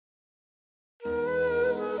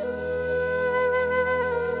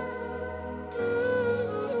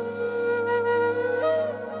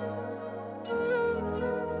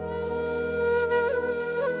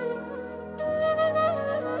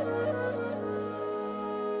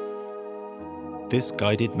This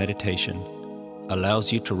guided meditation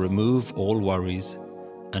allows you to remove all worries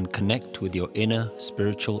and connect with your inner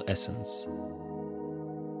spiritual essence.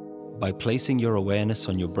 By placing your awareness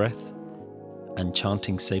on your breath and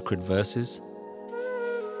chanting sacred verses,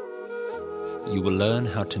 you will learn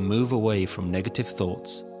how to move away from negative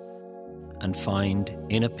thoughts and find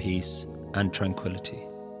inner peace and tranquility.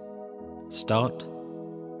 Start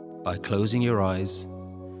by closing your eyes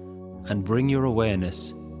and bring your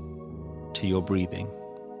awareness to your breathing.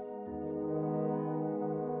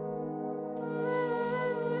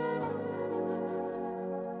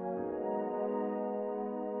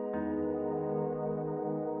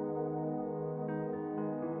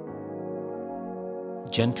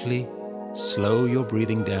 Gently slow your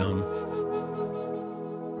breathing down,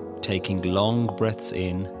 taking long breaths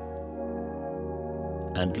in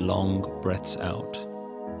and long breaths out.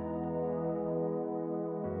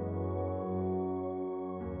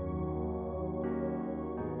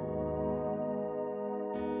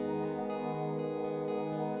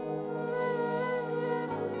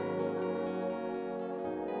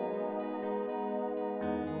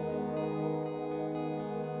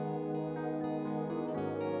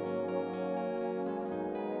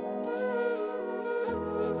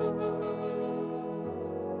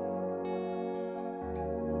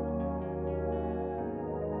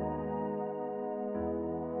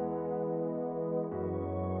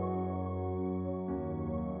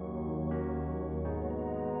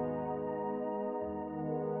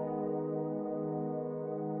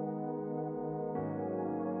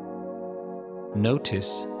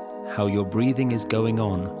 Notice how your breathing is going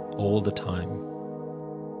on all the time.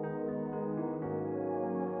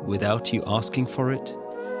 Without you asking for it,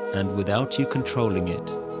 and without you controlling it,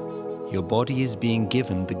 your body is being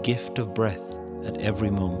given the gift of breath at every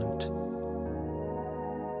moment.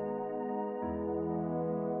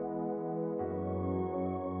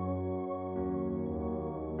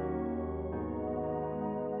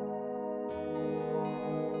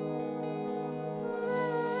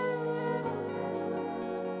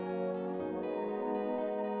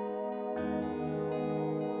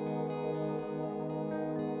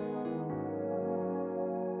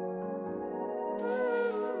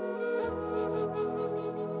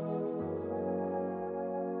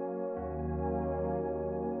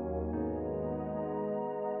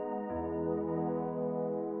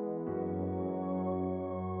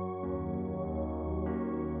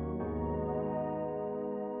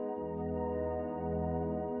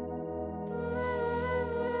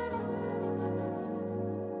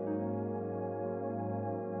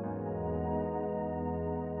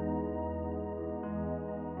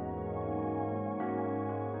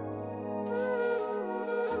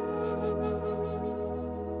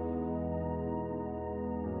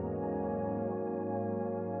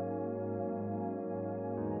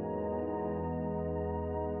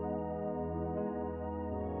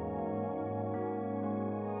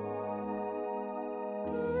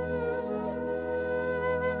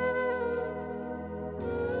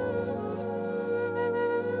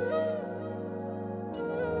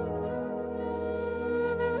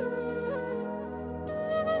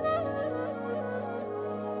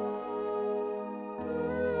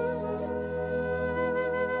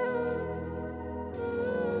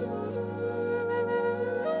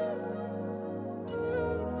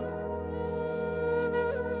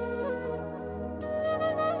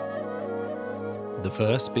 The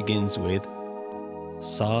verse begins with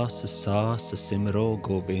Saas saas simro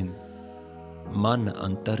gobind, man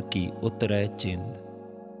antar ki utare chind.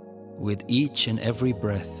 With each and every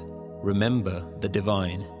breath, remember the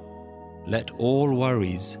divine. Let all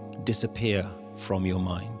worries disappear from your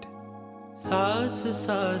mind. Saas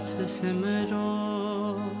saas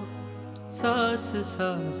simro, saas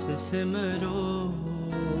saas simro,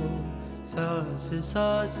 saas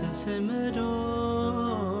saas simro.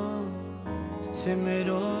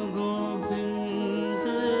 Simro Gobind,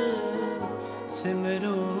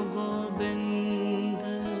 Simro Gobind,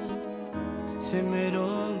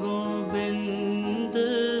 Simro Gobind,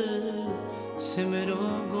 Simro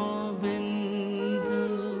Gobind.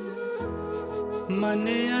 Man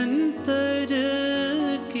antar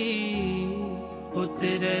ki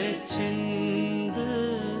utre chind,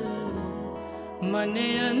 man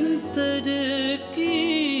antar ki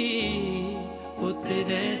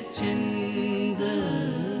utre chind,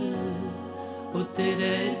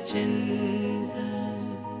 utre chind.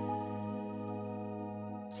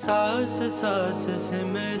 Saas saas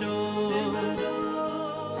simro,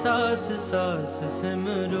 saas saas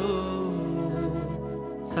simro,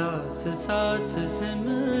 saas saas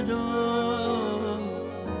simro,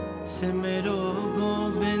 simro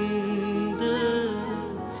Gobind,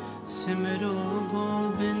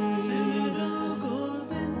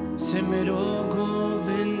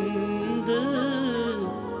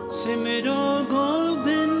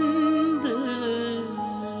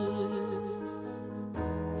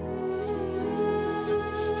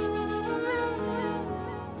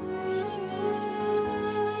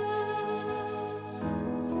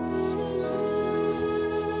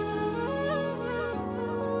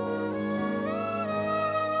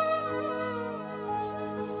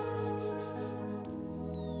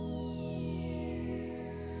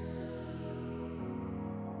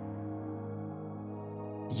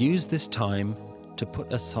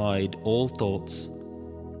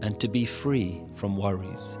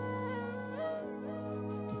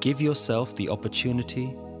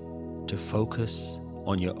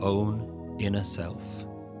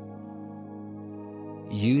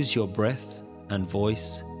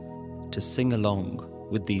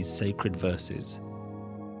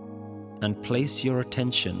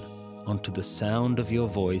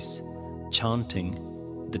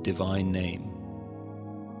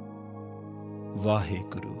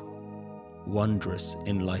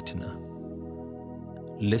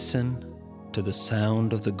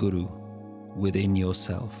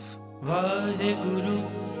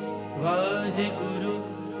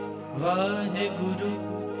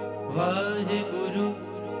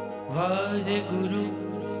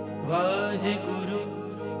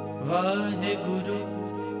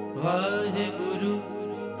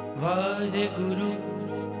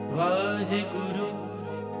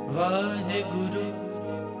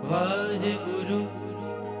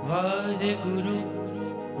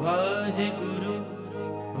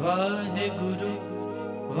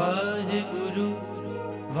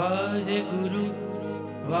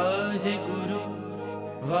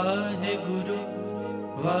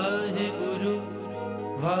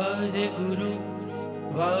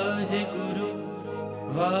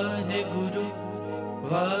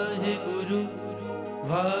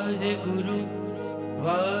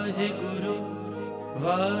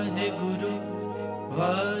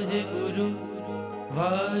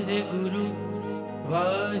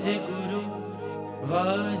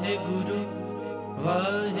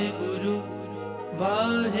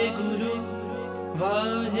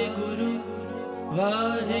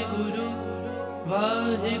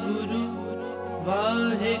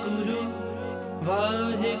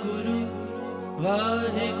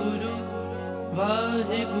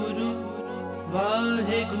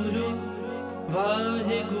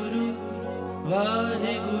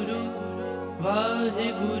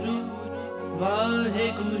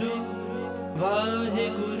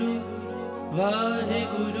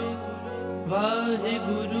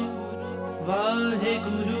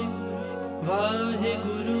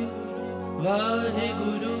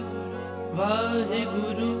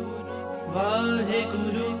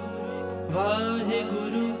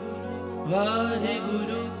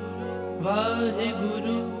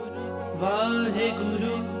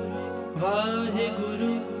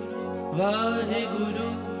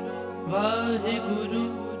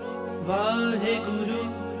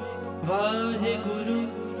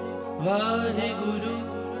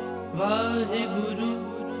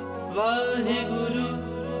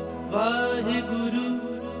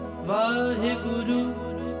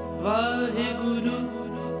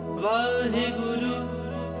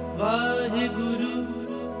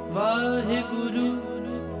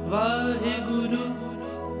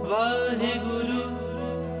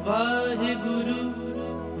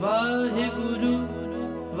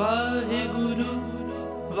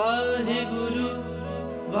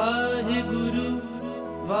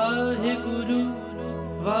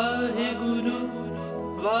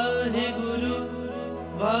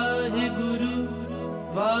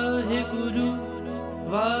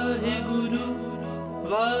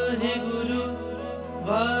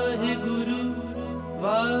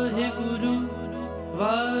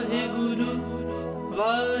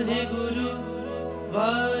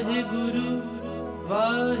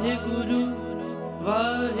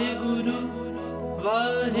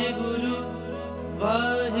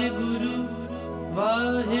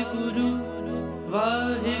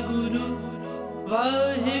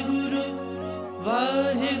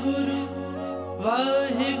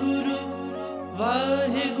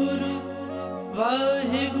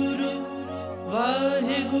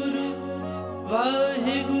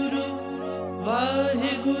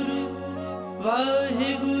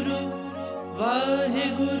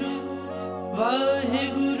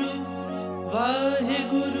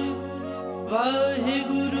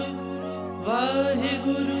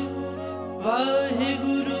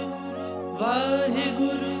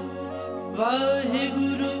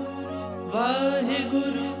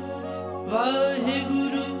 Vaheguru,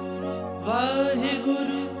 Vaheguru,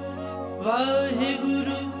 Vaheguru,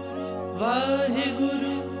 Vaheguru,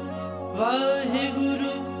 Vaheguru,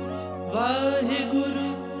 Vaheguru, Vaheguru,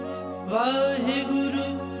 Vaheguru,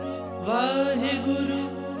 Vaheguru,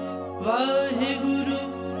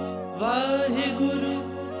 Vaheguru,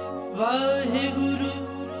 Vaheguru,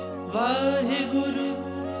 Vaheguru, Vaheguru,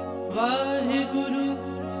 Vaheguru,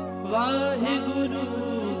 Vaheguru.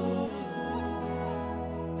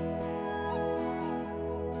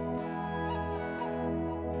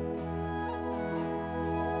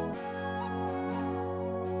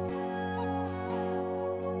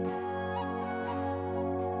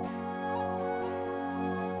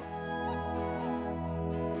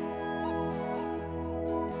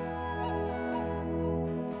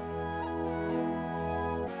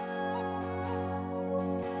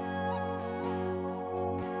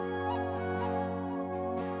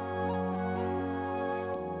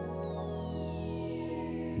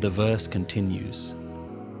 The verse continues.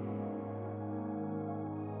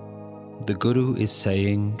 The Guru is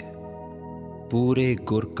saying, Pure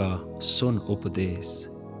Gur ka sun upades,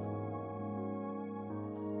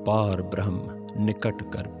 Par Brahm nikat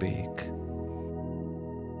kar pek.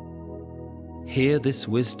 Hear this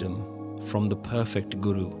wisdom from the perfect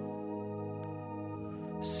Guru.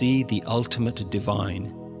 See, the ultimate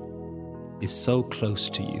divine is so close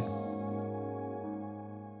to you.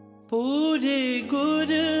 Pure Gur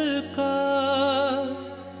ka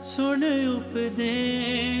sun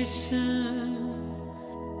upadesh,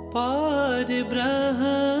 Par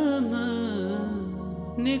Brahm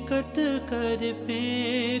nikat kar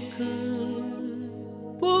pek.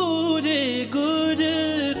 Pure Gur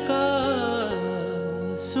ka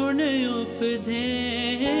sun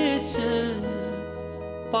upadesh,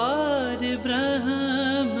 Par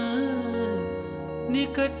Brahm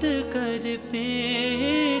निकट कर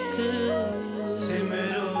पेख.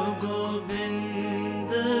 सिमरो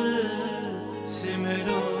Govind,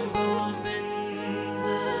 सिमरो Govind,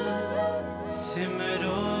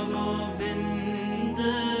 सिमरो Govind,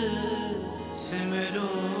 सिमरो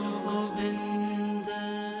Govind.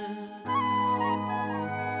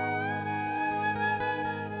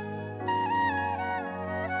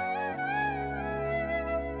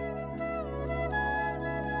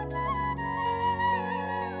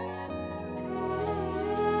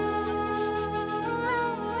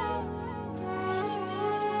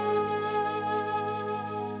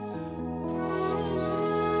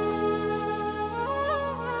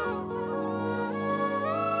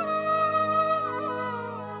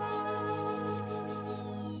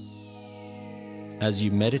 As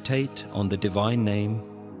you meditate on the divine name,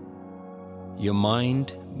 your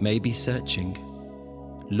mind may be searching,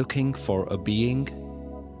 looking for a being,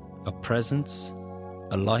 a presence,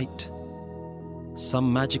 a light,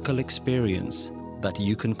 some magical experience that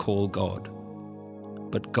you can call God.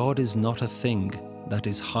 But God is not a thing that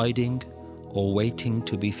is hiding or waiting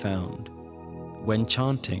to be found. When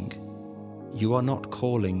chanting, you are not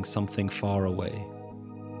calling something far away.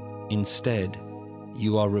 Instead,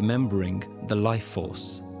 you are remembering the life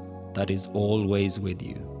force that is always with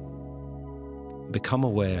you. Become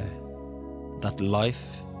aware that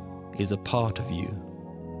life is a part of you,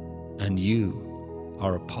 and you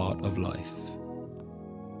are a part of life.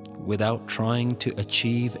 Without trying to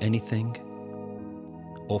achieve anything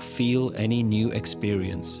or feel any new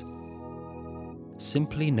experience,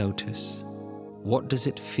 simply notice, what does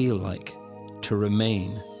it feel like to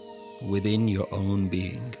remain within your own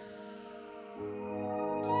being?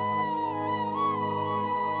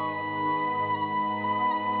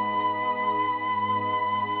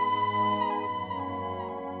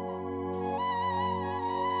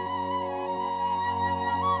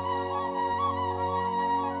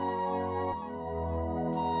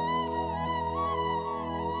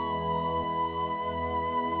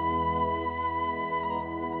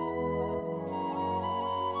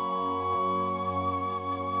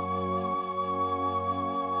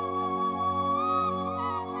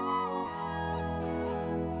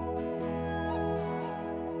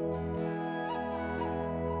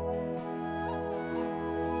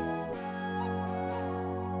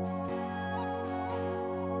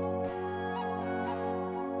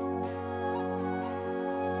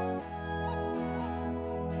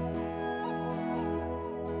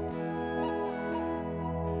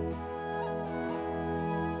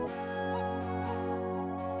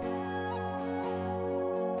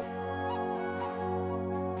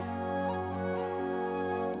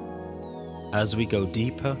 As we go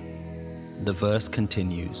deeper, the verse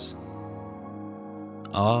continues.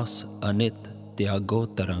 As anit tyago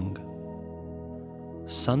tarang,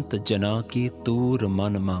 Sant Jana ki Tur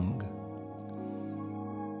Man Mang.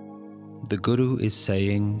 The Guru is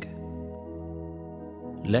saying,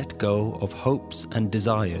 let go of hopes and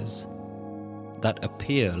desires that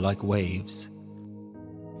appear like waves.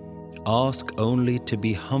 Ask only to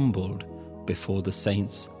be humbled before the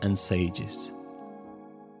saints and sages.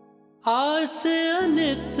 आस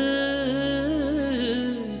अनित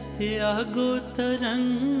त्यागो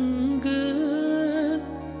तरंग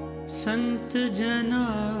संत जना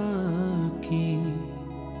की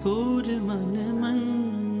तूर मन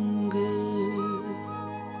मंग.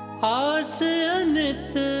 आस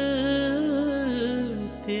अनित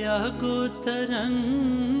त्यागो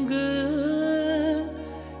तरंग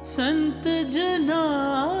संत जना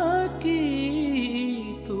की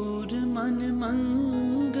तूर मन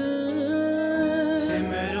मंग.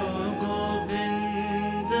 सिमरो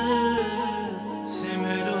Govind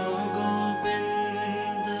सिमरो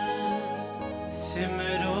Govind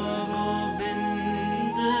सिमरो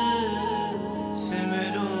Govind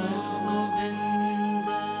सिमरो Govind.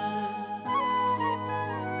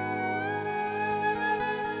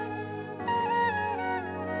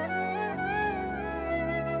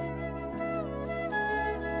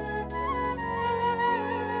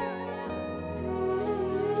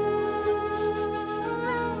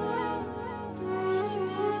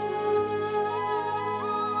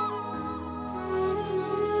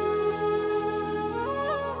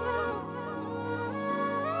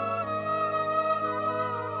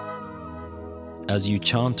 As you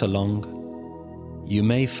chant along, you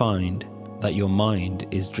may find that your mind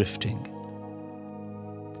is drifting,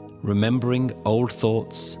 remembering old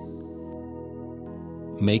thoughts,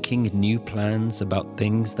 making new plans about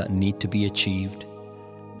things that need to be achieved,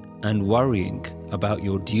 and worrying about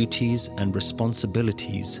your duties and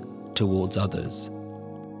responsibilities towards others.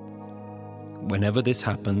 Whenever this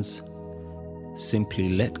happens, simply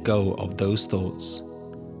let go of those thoughts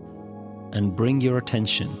and bring your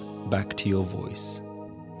attention back to your voice.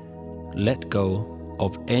 Let go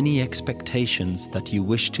of any expectations that you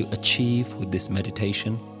wish to achieve with this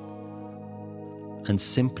meditation and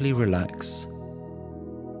simply relax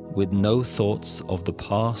with no thoughts of the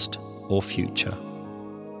past or future.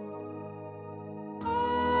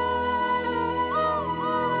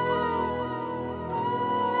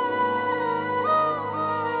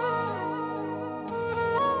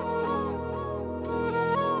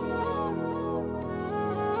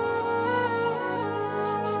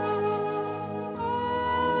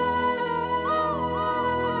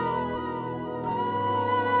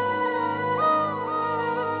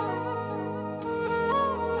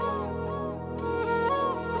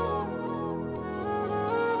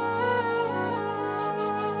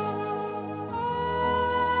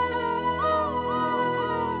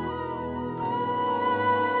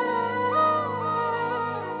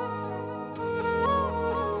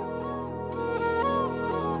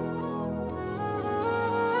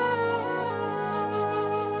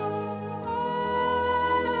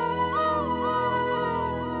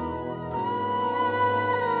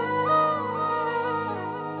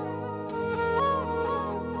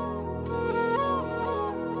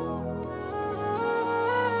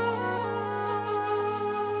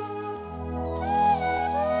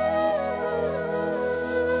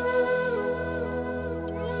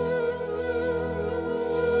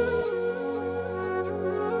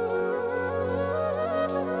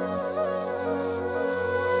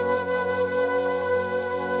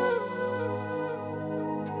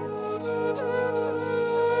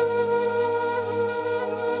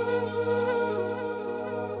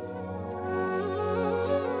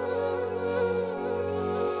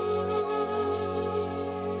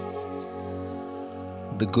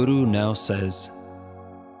 The Guru now says,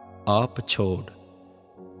 Aap chhod,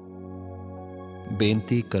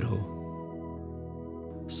 benti karo,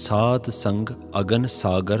 Saad sang agan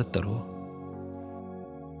sagar taro.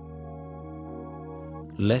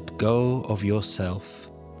 Let go of yourself.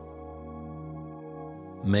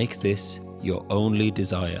 Make this your only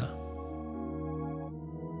desire.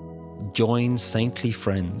 Join saintly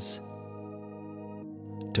friends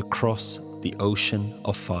to cross the ocean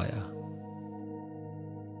of fire.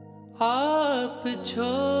 आप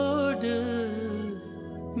छोड़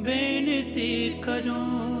बेनती करो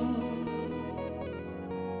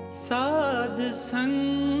साध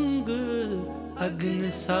संग अग्न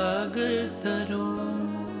सागर तरो.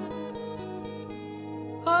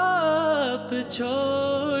 आप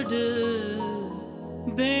छोड़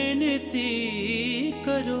बेनती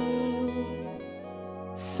करो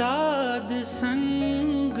साध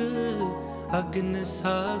संग अग्न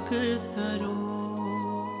सागर तरो.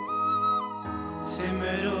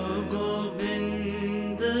 सिमरो गोविंद